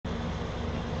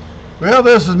Well,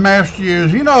 this is Master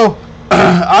Hughes. You know,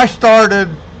 I started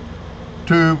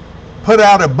to put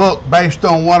out a book based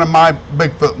on one of my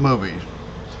Bigfoot movies.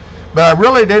 But I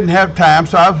really didn't have time,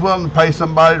 so I was willing to pay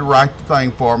somebody to write the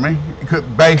thing for me,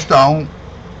 based on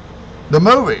the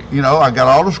movie. You know, I got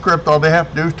all the script. All they have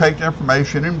to do is take the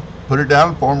information and put it down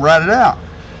in form, write it out.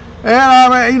 And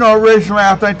I mean, you know, originally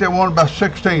I think they wanted about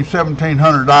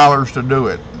 $1,700 to do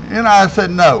it. And I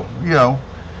said no, you know.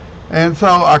 And so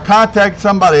I contacted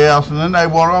somebody else, and then they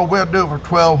wanted, oh, we'll do it for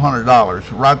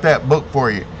 $1,200, write that book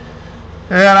for you.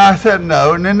 And I said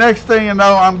no. And the next thing you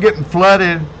know, I'm getting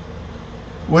flooded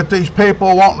with these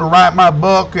people wanting to write my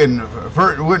book, and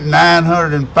first it went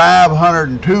 900 and 500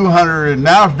 and 200, and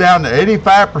now it's down to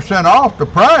 85% off the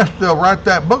price. Still write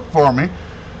that book for me.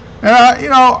 And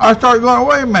I started going,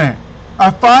 wait a minute. I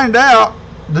find out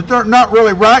that they're not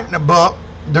really writing a book.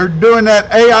 They're doing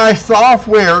that AI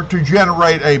software to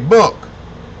generate a book.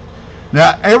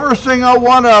 Now, every single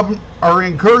one of them are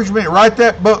encouraging me to write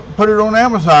that book, put it on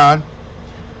Amazon,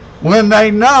 when they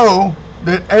know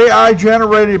that AI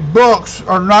generated books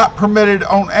are not permitted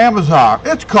on Amazon.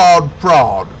 It's called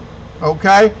fraud,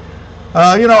 okay?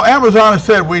 Amazon has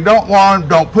said we don't want them,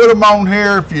 don't put them on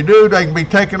here. If you do, they can be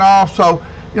taken off. So,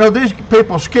 these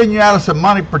people skin you out of some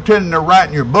money pretending they're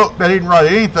writing your book. They didn't write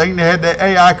anything. They had the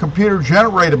AI computer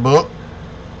generate a book,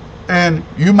 and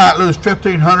you might lose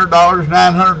 $1,500,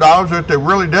 $900. If they're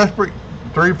really desperate,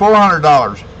 $300,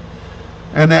 $400.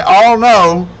 And they all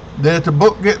know that if the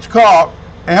book gets caught,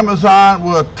 Amazon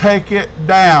will take it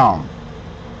down.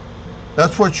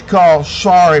 That's what you call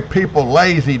sorry people,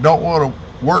 lazy, don't want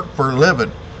to work for a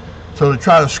living. So they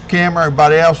try to scam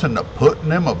everybody else into putting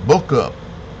them a book up.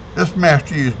 This is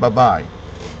Master Hughes. Bye-bye.